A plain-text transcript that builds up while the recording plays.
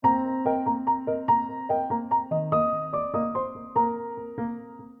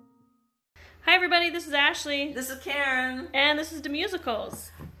everybody, this is Ashley. This is Karen. And this is The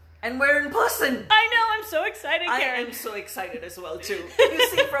Musicals. And we're in person. I know, I'm so excited, Karen. I am so excited as well, too. Can you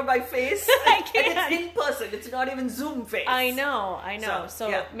see from my face? I can. And it's in person. It's not even Zoom face. I know. So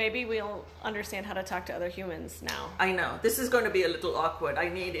yeah. maybe we'll understand how to talk to other humans now. I know. This is going to be a little awkward. I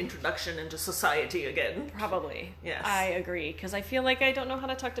need introduction into society again. Probably. Yes. I agree, because I feel like I don't know how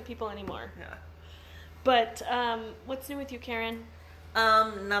to talk to people anymore. Yeah. But what's new with you, Karen?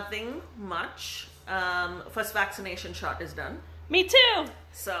 Nothing much. First vaccination shot is done. Me too.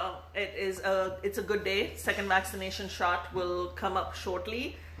 So it's a good day. Second vaccination shot will come up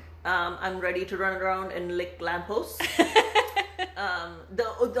shortly. I'm ready to run around and lick lampposts.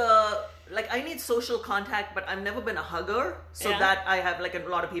 I need social contact, but I've never been a hugger. So that I have, like, a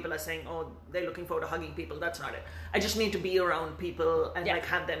lot of people are saying, oh, they're looking forward to hugging people. That's not it. I just need to be around people and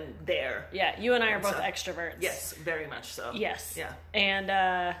have them there. Yeah, you and I are both extroverts. Yes, very much so. Yes. Yeah. And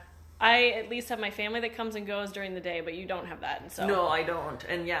I at least have my family that comes and goes during the day, but you don't have that. And so no, I don't.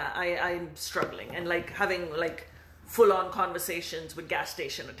 And I'm struggling and having full-on conversations with gas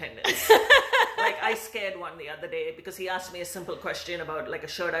station attendants. I scared one the other day because he asked me a simple question about a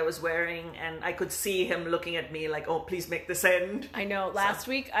shirt I was wearing, and I could see him looking at me like, oh, please make this end. I know. Last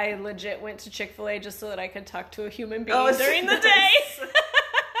week I legit went to Chick-fil-A just so that I could talk to a human being during the day.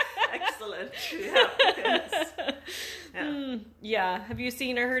 Excellent. Yeah. Yes. Yeah. Yeah. Have you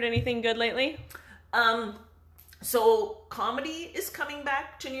seen or heard anything good lately? So comedy is coming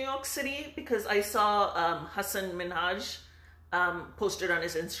back to New York City because I saw Hassan Minhaj posted on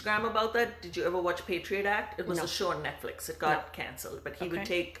his Instagram about that. Did you ever watch Patriot Act? It was a show on Netflix. It got canceled, but he would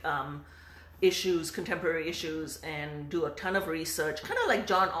take contemporary issues, and do a ton of research, kind of like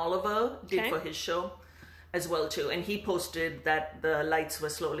John Oliver did for his show as well too. And he posted that the lights were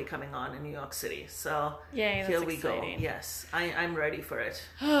slowly coming on in New York City. So here we exciting. go. Yes, I'm ready for it.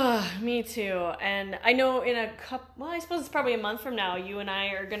 Me too. And I know in I suppose it's probably a month from now, you and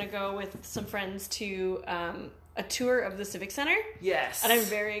I are going to go with some friends to a tour of the Civic Center. Yes. And I'm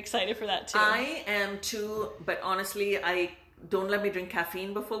very excited for that too. I am too, but honestly, don't let me drink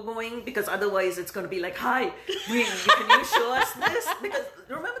caffeine before going, because otherwise it's going to be like, hi, can you show us this? Because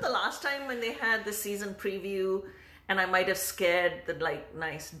remember the last time when they had the season preview and I might have scared the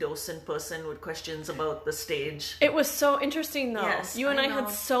nice docent person with questions about the stage? It was so interesting though. Yes, you and I had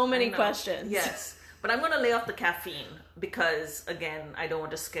so many questions. Yes. But I'm going to lay off the caffeine because, again, I don't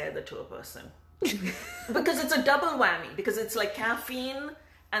want to scare the tour person. Because it's a double whammy, because it's caffeine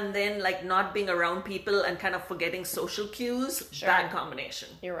and then not being around people and kind of forgetting social cues. Sure. Bad combination.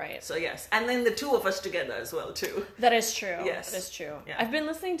 You're right. So yes, and then the two of us together as well too. That is true. Yes, that is true. Yeah. I've been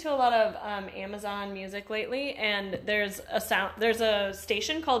listening to a lot of Amazon music lately, and there's a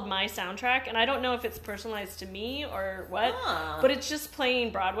station called My Soundtrack, and I don't know if it's personalized to me or what, but it's just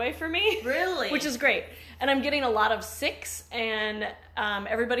playing Broadway for me. Really? Which is great. And I'm getting a lot of Six, and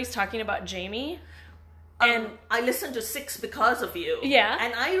everybody's talking about Jamie. And I listened to Six because of you. Yeah.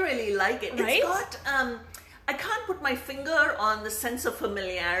 And I really like it. Right? It's got, I can't put my finger on the sense of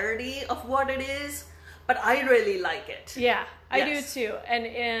familiarity of what it is, but I really like it. Yeah, I do too. And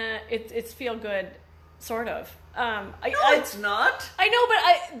it's feel good, sort of. It's not. I know,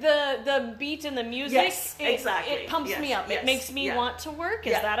 but the beat and the music, exactly. It pumps me up. It makes me want to work.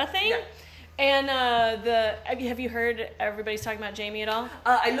 Is that a thing? Yeah. And have you heard everybody's talking about Jamie at all?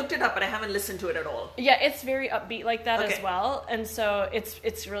 I looked it up, but I haven't listened to it at all. Yeah, it's very upbeat like that as well, and so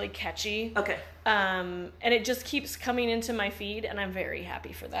it's really catchy. Okay. And it just keeps coming into my feed, and I'm very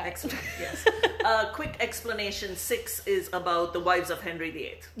happy for that. Excellent. Yes. Quick explanation: Six is about the wives of Henry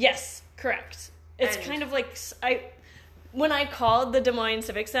VIII. Yes, correct. It's kind of when I called the Des Moines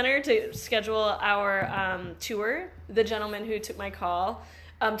Civic Center to schedule our tour, the gentleman who took my call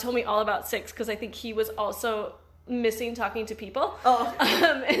told me all about Six, because I think he was also missing talking to people. Oh.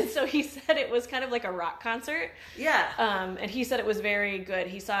 And so he said it was kind of like a rock concert. Yeah. And he said it was very good.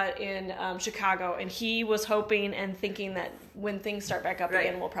 He saw it in Chicago, and he was hoping and thinking that when things start back up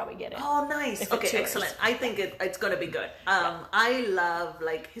again, we'll probably get it. Oh, nice. Okay, excellent. I think it's going to be good. I love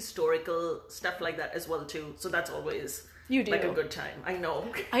historical stuff like that as well too. So that's always a good time. I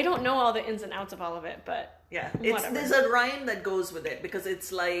know. I don't know all the ins and outs of all of it, but yeah, there's a rhyme that goes with it, because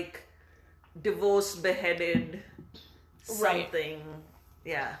it's divorced, beheaded, something. Right.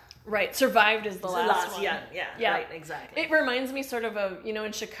 Yeah. Right. Survived is the last one. Yeah. Right, exactly. It reminds me sort of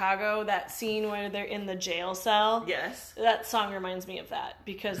in Chicago, that scene where they're in the jail cell. Yes. That song reminds me of that,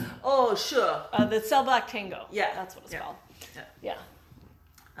 because... Oh, sure. The Cell Block Tango. Yeah. That's what it's called. Yeah.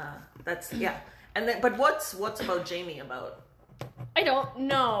 And then, but what's about Jamie about? I don't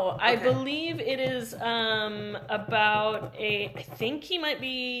know. I Okay. believe it is about I think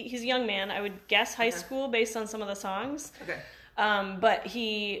he's a young man. I would guess high school based on some of the songs. Okay. But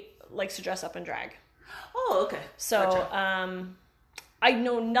he likes to dress up in drag. Oh, okay. So, Gotcha. I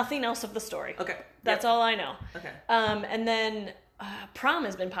know nothing else of the story. Okay. That's all I know. Okay. And then Prom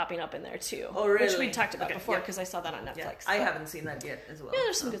has been popping up in there too. Oh, really? Which we talked about Okay, before yeah. because I saw that on Yeah. Netflix. I but- haven't seen that yet as well. Yeah,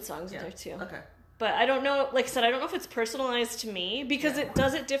 there's some good songs in Yeah. there too. Okay. But I don't know, like I said, I don't know if it's personalized to me because it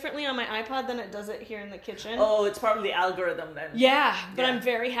does it differently on my iPod than it does it here in the kitchen. Oh, it's probably the algorithm then. Yeah, but Yeah. I'm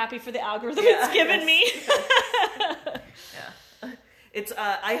very happy for the algorithm Yeah, it's given yes, me. Yeah. It's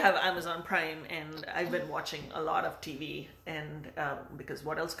I have Amazon Prime and I've been watching a lot of TV and because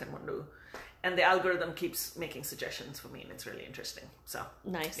what else can one do? And the algorithm keeps making suggestions for me and it's really interesting. So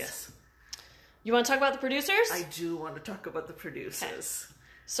Nice. yes. You want to talk about the producers? I do want to talk about the producers.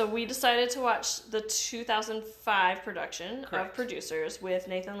 So we decided to watch the 2005 production of Correct. Producers with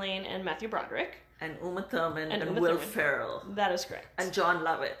Nathan Lane and Matthew Broderick. And Uma Thurman and, Uma Will Thurman. Ferrell. That is correct. And John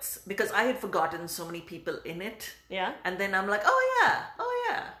Lovitz. Because I had forgotten so many people in it. Yeah? And then I'm like, oh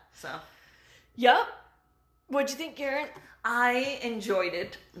yeah. So Yup. What'd you think, Karen? I enjoyed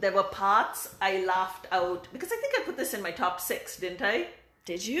it. There were parts I laughed out because I think I put this in my top 6, didn't I?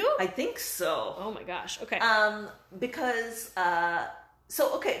 Did you? I think so. Oh my gosh. Okay. Because a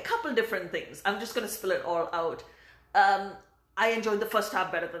couple different things. I'm just gonna spill it all out. I enjoyed the first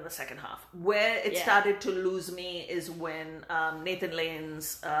half better than the second half. Where it started to lose me is when Nathan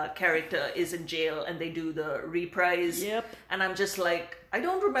Lane's character is in jail and they do the reprise. Yep. And I'm just like, I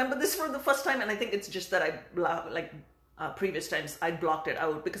don't remember this for the first time, and I think it's just that previous times I blocked it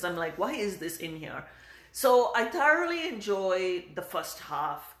out because I'm like, why is this in here? So I thoroughly enjoyed the first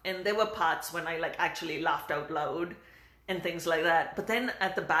half, and there were parts when I actually laughed out loud and things like that. But then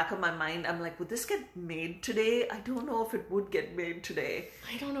at the back of my mind, I'm like, would this get made today? I don't know if it would get made today.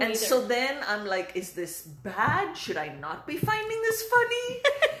 I don't know And either. so then I'm like, is this bad? Should I not be finding this funny?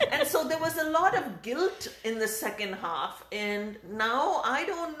 And so there was a lot of guilt in the second half, and now I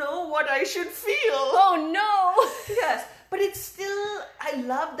don't know what I should feel. Oh no! Yes, but it's still, I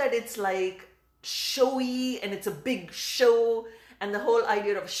love that it's showy and it's a big show and the whole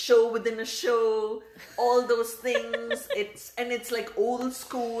idea of show within a show, all those things. It's old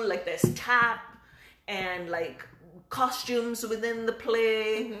school, there's tap and costumes within the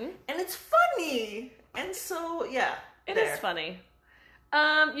play, and it's funny. And so yeah, It is funny.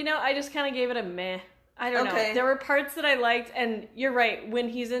 I just kind of gave it a meh. I don't know. Okay. There were parts that I liked, and you're right. When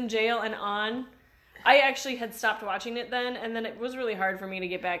he's in jail and on, I actually had stopped watching it then, and then it was really hard for me to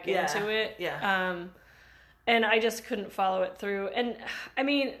get back into it. Yeah. And I just couldn't follow it through. And I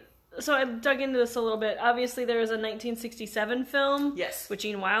mean, so I dug into this a little bit. Obviously, there was a 1967 film. Yes. With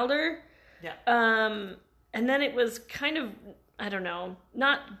Gene Wilder. Yeah. And then it was kind of, I don't know,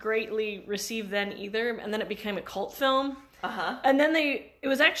 not greatly received then either. And then it became a cult film. Uh-huh. And then it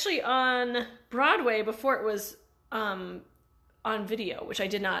was actually on Broadway before it was on video, which I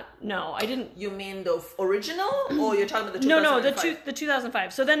did not know. I didn't. You mean the original, or you're talking about the 2005? No, the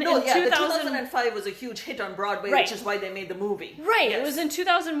 2005. So then No, in yeah, 2000, the 2005 was a huge hit on Broadway, Right. which is why they made the movie. Right, Yes. it was in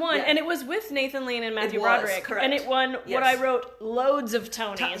 2001, Yeah. and it was with Nathan Lane and Matthew was, Broderick, correct. and it won what Yes. I wrote loads of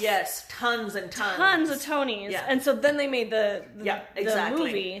Tonys. Yes, tons and tons. Tons of Tonys. Yeah. And so then they made the exactly.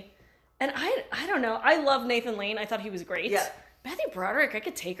 movie. And I don't know. I love Nathan Lane. I thought he was great. Yeah. Matthew Broderick, I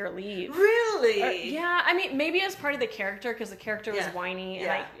could take or leave. Really? Yeah, I mean, maybe as part of the character, because the character was Yeah. whiny, and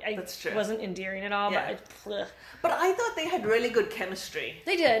Yeah, I that's true. wasn't endearing at all, Yeah. but ugh. But I thought they had really good chemistry.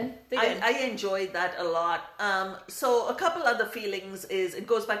 They did. I enjoyed that a lot. So a couple other feelings is it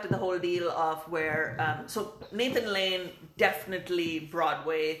goes back to the whole deal of where so Nathan Lane definitely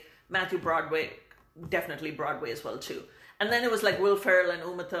Broadway, Matthew Broderick definitely Broadway as well too. And then it was Will Ferrell and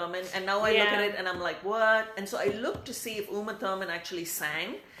Uma Thurman, and now I look at it and I'm like, what? And so I looked to see if Uma Thurman actually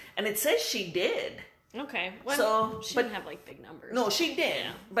sang, and it says she did. Okay. Well, So, she but- didn't have big numbers. No, she did.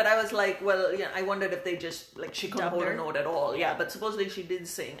 But I was like, well, yeah, I wondered if they just, she couldn't Dubbed hold her. a note at all. Yeah, but supposedly she did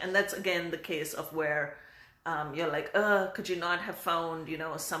sing. And that's, again, the case of where you're like, could you not have found,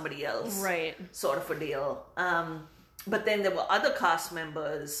 somebody else? Right. Sort of a deal. But then there were other cast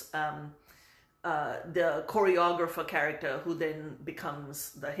members, the choreographer character who then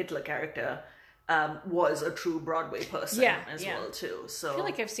becomes the Hitler character, was a true Broadway person as well, too. So I feel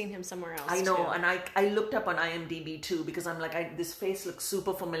like I've seen him somewhere else. I know, too. and I looked up on IMDb too because I'm like, this face looks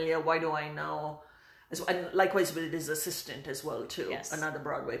super familiar. Why do I know? And likewise with his assistant as well too, Yes. another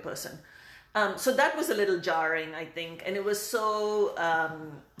Broadway person. So that was a little jarring, I think, and it was so.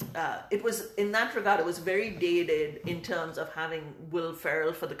 It was in that regard, it was very dated in terms of having Will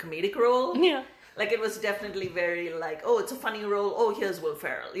Ferrell for the comedic role. Yeah. Like, it was definitely very like, oh, it's a funny role. Oh, here's Will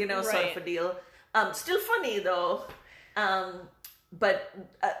Ferrell, you know, sort of a deal. Still funny though. But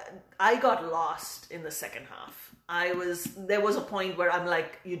I got lost in the second half. There was a point where I'm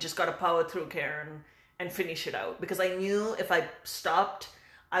like, you just got to power through, Karen, and finish it out, because I knew if I stopped,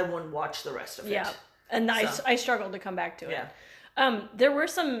 I wouldn't watch the rest of it. Yeah, and I struggled to come back to it. There were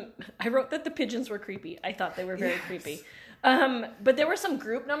some. I wrote that the pigeons were creepy. I thought they were very creepy. But there were some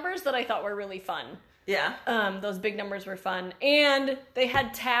group numbers that I thought were really fun. Yeah. Those big numbers were fun. And they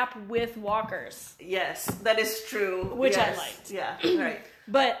had tap with walkers. Yes, that is true. Which I liked. Yeah, right.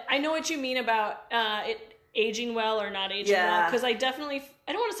 But I know what you mean about it aging well or not aging well. Because I don't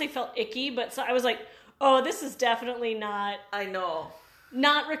want to say felt icky, but so I was like, oh, this is definitely not... I know.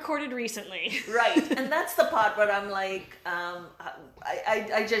 Not recorded recently. Right. And that's the part where I'm like,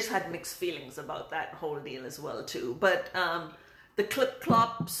 I just had mixed feelings about that whole deal as well, too. But the Clip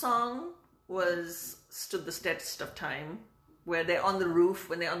Clop song stood the test of time, where they're on the roof,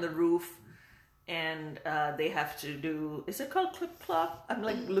 and they have to do, is it called Clip Clop? I'm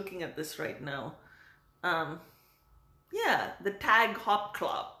like looking at this right now. The Tag Hop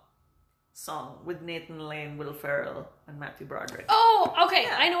Clop song with Nathan Lane, Will Ferrell, and Matthew Broderick. Oh, okay.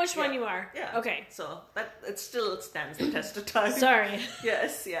 Yeah, I know which one you are. Yeah. Okay. So it still stands the test of time. Sorry.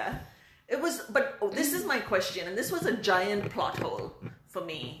 Yes, yeah. It was, but this is my question, and this was a giant plot hole for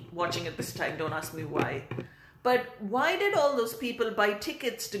me watching it this time. Don't ask me why. But why did all those people buy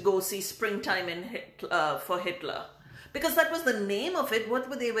tickets to go see Springtime for Hitler? Because that was the name of it. What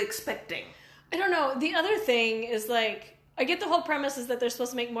were they expecting? I don't know. The other thing is, like, I get the whole premise is that they're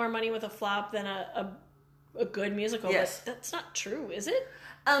supposed to make more money with a flop than a good musical. Yes. But that's not true, is it?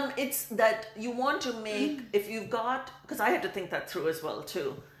 It's that you want to make, if you've got, because I had to think that through as well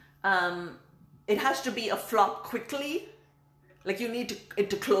too. It has to be a flop quickly. Like, you need it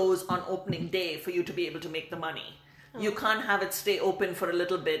to close on opening day for you to be able to make the money. You can't have it stay open for a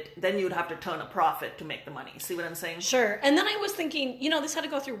little bit. Then you'd have to turn a profit to make the money. See what I'm saying? Sure. And then I was thinking, this had to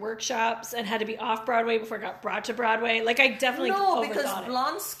go through workshops and had to be off Broadway before it got brought to Broadway. Like, I definitely because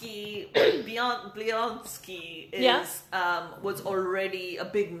Blonsky was already a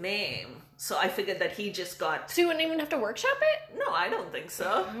big name. So I figured that he just got... So you wouldn't even have to workshop it? No, I don't think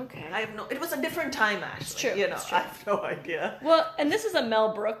so. Okay. It was a different time, actually. It's true. It's true. I have no idea. Well, and this is a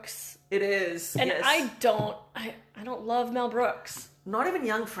Mel Brooks. It is. And yes. I don't love Mel Brooks. Not even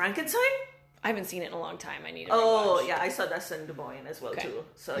Young Frankenstein? I haven't seen it in a long time. I need to rewatch. Yeah, I saw that in Des Moines as well, too.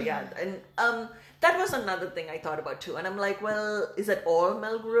 So, yeah. And that was another thing I thought about, too. And I'm like, well, is it all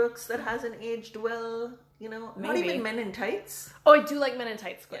Mel Brooks that hasn't aged well? Maybe. Not even Men in Tights? Oh, I do like Men in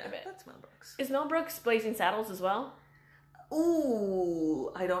Tights quite a bit. That's Mel Brooks. Is Mel Brooks Blazing Saddles as well?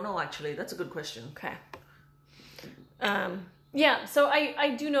 Ooh, I don't know, actually. That's a good question. Okay. Yeah, so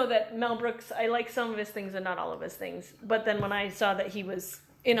I do know that Mel Brooks, I like some of his things and not all of his things. But then when I saw that he was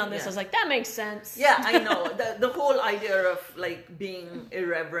in on this, I was like, that makes sense. Yeah, I know. The whole idea of, like, being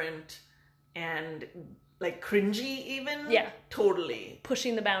irreverent and, like, cringy even. Yeah. Totally.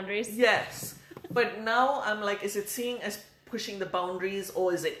 Pushing the boundaries. Yes. But now I'm like, is it seen as pushing the boundaries,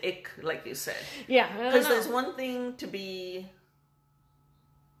 or is it ick, like you said? Yeah, because there's one thing to be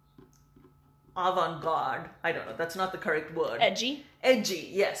avant-garde. I don't know. That's not the correct word. Edgy,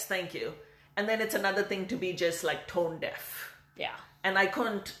 yes, thank you. And then it's another thing to be just like tone deaf. Yeah. And I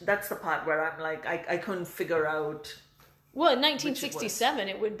couldn't, that's the part where I'm like, I couldn't figure out. Well, in 1967,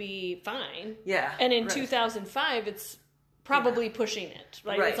 it would be fine. Yeah. And in 2005, it's probably pushing it,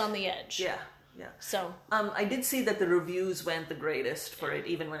 right? It's on the edge. Yeah. Yeah. So I did see that the reviews weren't the greatest for it,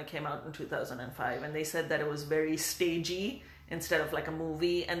 even when it came out in 2005, and they said that it was very stagey instead of like a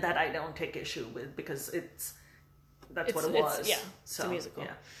movie, and that I don't take issue with, because that's what it was. Yeah, it's a musical.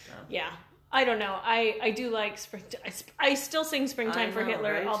 Yeah. I don't know. I do like I still sing Springtime for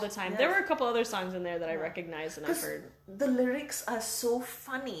Hitler all the time. Yes. There were a couple other songs in there that I recognize and I've heard. The lyrics are so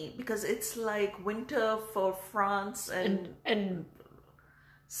funny because it's like winter for France and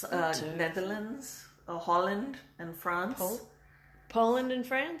Netherlands or Holland and France. Poland and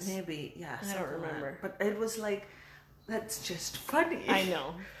France? Maybe, yeah. I don't remember. But it was like, that's just funny. I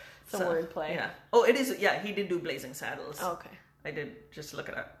know. Some wordplay. Yeah. Oh, it is. Yeah, he did do Blazing Saddles. Oh, okay. I did just look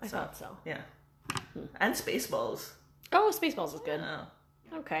it up. I thought so. Yeah. And Spaceballs. Oh, Spaceballs is good. Oh.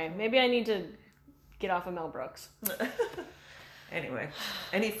 Okay. Maybe I need to get off of Mel Brooks. Anyway,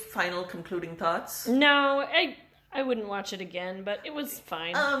 any final concluding thoughts? No, I wouldn't watch it again, but it was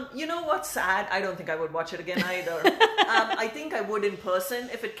fine. You know what's sad? I don't think I would watch it again either. I think I would in person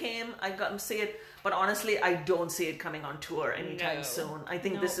if it came. I'd go and see it. But honestly, I don't see it coming on tour anytime soon. I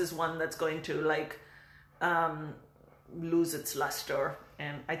think this is one that's going to, like, lose its luster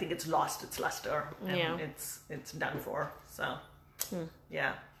and I think it's lost its luster, and Yeah. it's done for. So,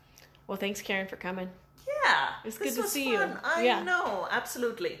 yeah. Well, thanks, Karen, for coming. Yeah, It's this good to was see fun. you. I Yeah. know,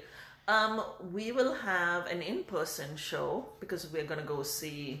 absolutely. We will have an in-person show because we're going to go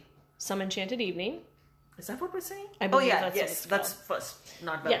see. Some Enchanted Evening. Is that what we're saying? I believe yeah, that's what yes, it's that's called. first,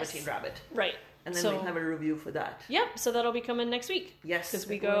 not Velveteen Rabbit. Right. And then so, we'll have a review for that. Yep, so that'll be coming next week. Yes, Because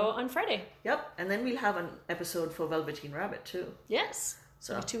we it go will. on Friday. Yep, and then we'll have an episode for Velveteen Rabbit too. Yes.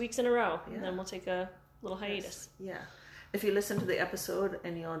 So 2 weeks in a row. Yeah. And then we'll take a little hiatus. Yeah. If you listen to the episode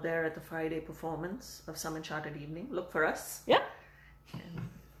and you're there at the Friday performance of Some Enchanted Evening, look for us. Yep. And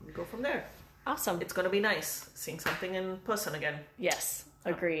we go from there. Awesome. It's going to be nice seeing something in person again. Yes.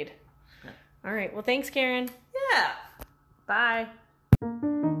 Agreed. Yeah. All right. Well, thanks, Karen. Yeah. Bye.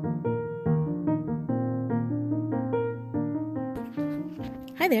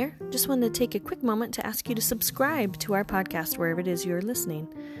 Hi there. Just wanted to take a quick moment to ask you to subscribe to our podcast wherever it is you're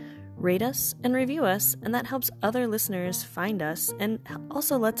listening. Rate us and review us, and that helps other listeners find us and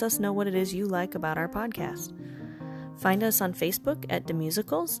also lets us know what it is you like about our podcast. Find us on Facebook at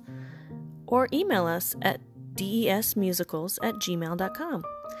DeMusicals or email us at desmusicals@gmail.com.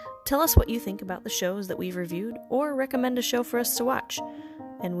 Tell us what you think about the shows that we've reviewed or recommend a show for us to watch,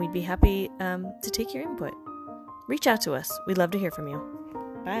 and we'd be happy to take your input. Reach out to us. We'd love to hear from you.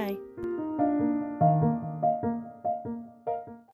 Bye.